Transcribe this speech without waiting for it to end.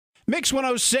Mix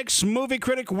 106 movie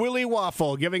critic Willie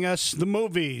Waffle giving us the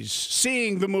movies,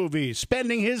 seeing the movies,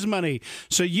 spending his money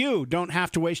so you don't have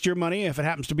to waste your money if it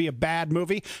happens to be a bad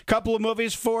movie. Couple of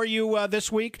movies for you this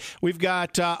week. We've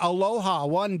got Aloha,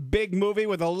 one big movie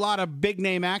with a lot of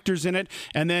big-name actors in it,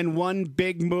 and then one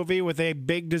big movie with a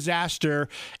big disaster.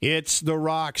 It's The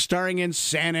Rock, starring in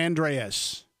San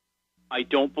Andreas. I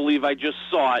don't believe I just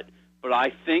saw it, but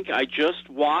I think I just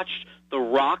watched The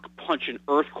Rock punch an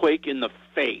earthquake in the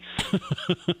face.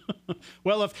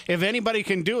 Well, if anybody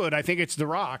can do it, I think it's The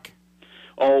Rock.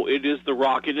 Oh, it is The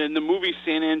Rock. And in the movie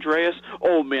San Andreas,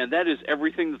 oh, man, that is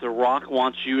everything that The Rock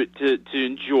wants you to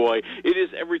enjoy. It is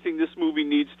everything this movie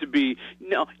needs to be.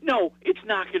 No, it's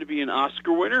not going to be an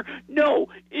Oscar winner. No,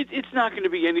 it's not going to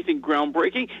be anything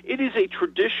groundbreaking. It is a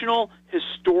traditional,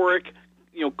 historic,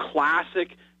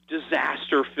 classic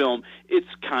disaster film. It's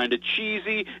kind of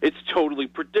cheesy. It's totally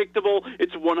predictable.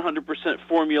 It's 100%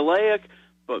 formulaic.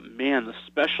 But, man, the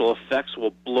special effects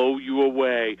will blow you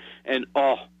away. And,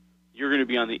 you're going to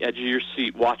be on the edge of your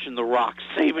seat watching The Rock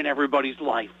saving everybody's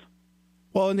life.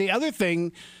 Well, and the other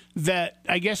thing that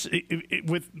I guess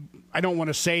I don't want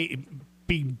to say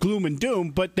be gloom and doom,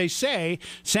 but they say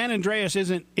San Andreas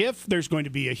isn't if there's going to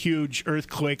be a huge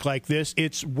earthquake like this,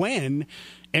 it's when,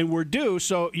 and we're due.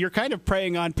 So you're kind of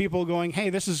preying on people going, hey,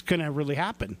 this is going to really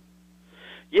happen.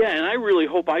 Yeah, and I really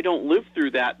hope I don't live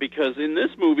through that, because in this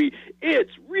movie,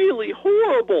 it's really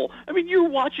horrible. I mean, you're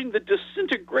watching the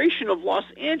disintegration of Los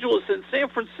Angeles and San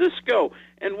Francisco,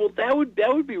 and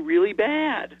that would be really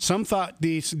bad. Some thought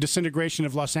the disintegration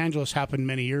of Los Angeles happened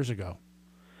many years ago.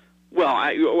 Well,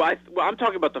 I'm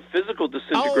talking about the physical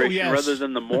disintegration rather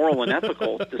than the moral and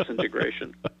ethical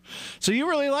disintegration. So you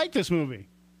really like this movie?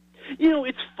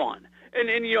 It's fun, and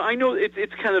I know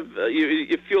it's kind of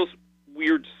it feels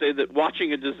weird to say that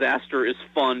watching a disaster is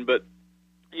fun, but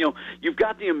you've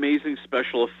got the amazing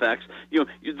special effects.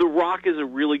 The Rock is a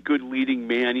really good leading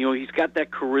man. He's got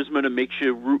that charisma to make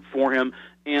you root for him,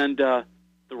 and The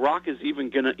Rock is even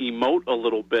going to emote a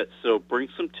little bit. So bring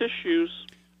some tissues.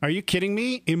 Are you kidding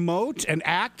me? Emote and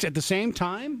act at the same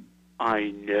time? I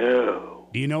know.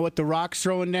 Do you know what The Rock's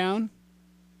throwing down?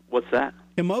 What's that?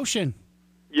 Emotion.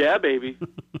 Yeah, baby.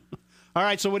 All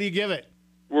right, so what do you give it?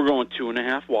 We're going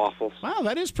 2.5 waffles. Wow,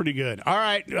 that is pretty good. All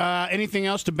right, anything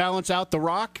else to balance out The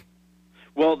Rock?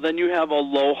 Well, then you have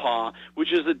Aloha,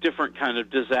 which is a different kind of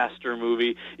disaster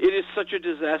movie. It is such a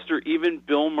disaster, even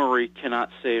Bill Murray cannot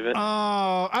save it.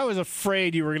 Oh, I was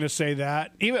afraid you were going to say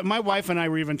that. Even my wife and I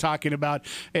were even talking about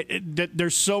that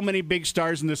there's so many big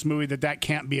stars in this movie that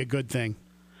can't be a good thing.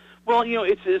 Well,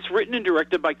 it's written and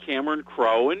directed by Cameron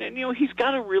Crowe, and he's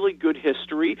got a really good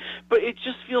history, but it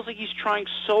just feels like he's trying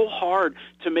so hard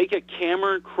to make a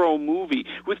Cameron Crowe movie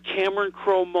with Cameron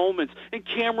Crowe moments and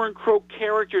Cameron Crowe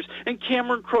characters and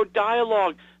Cameron Crowe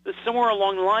dialogue. That somewhere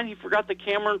along the line he forgot the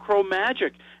Cameron Crowe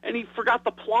magic, and he forgot the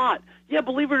plot. Yeah,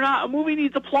 believe it or not, a movie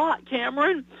needs a plot,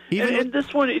 Cameron. And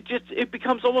this one, it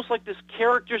becomes almost like this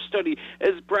character study,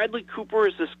 as Bradley Cooper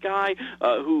is this guy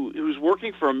who's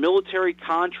working for a military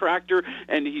contractor,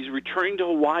 and he's returning to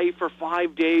Hawaii for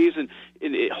 5 days, and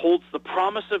it holds the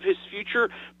promise of his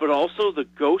future, but also the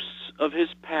ghosts of his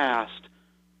past.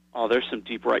 Oh, there's some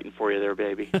deep writing for you there,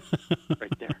 baby.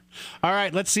 Right there. All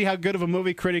right, let's see how good of a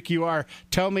movie critic you are.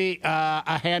 Tell me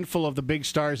a handful of the big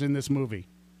stars in this movie.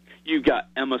 You got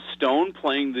Emma Stone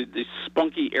playing the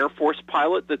spunky Air Force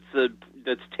pilot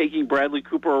that's taking Bradley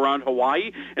Cooper around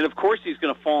Hawaii, and of course he's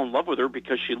going to fall in love with her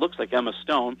because she looks like Emma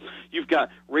Stone. You've got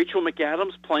Rachel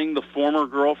McAdams playing the former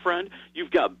girlfriend.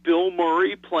 You've got Bill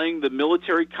Murray playing the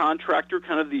military contractor,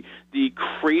 kind of the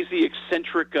crazy,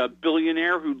 eccentric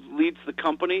billionaire who leads the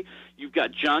company. You've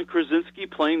got John Krasinski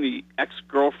playing the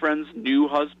ex-girlfriend's new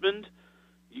husband.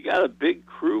 You got a big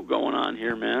crew going on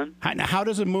here, man. How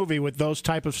does a movie with those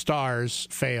type of stars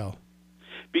fail?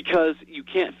 Because you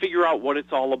can't figure out what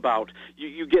it's all about.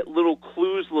 You get little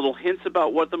clues, little hints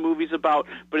about what the movie's about,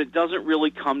 but it doesn't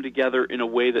really come together in a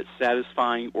way that's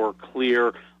satisfying or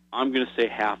clear. I'm going to say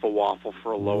half a waffle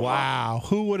for Aloha. Wow.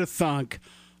 Who would have thunk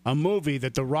a movie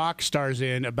that The Rock stars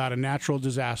in about a natural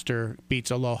disaster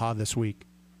beats Aloha this week?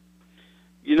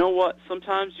 You know what?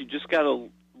 Sometimes you just got to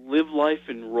live life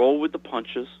and roll with the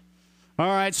punches. All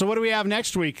right, so what do we have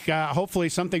next week? Hopefully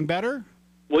something better?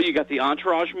 Well, you got the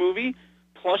Entourage movie,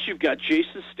 plus you've got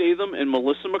Jason Statham and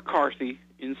Melissa McCarthy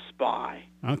in Spy.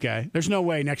 Okay. There's no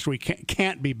way next week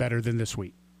can't be better than this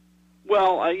week.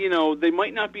 Well, they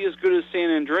might not be as good as San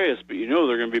Andreas, but they're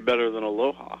going to be better than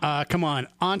Aloha. Come on.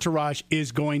 Entourage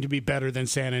is going to be better than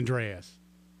San Andreas.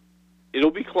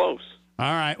 It'll be close.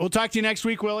 All right. We'll talk to you next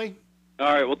week, Willie.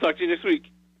 All right. We'll talk to you next week.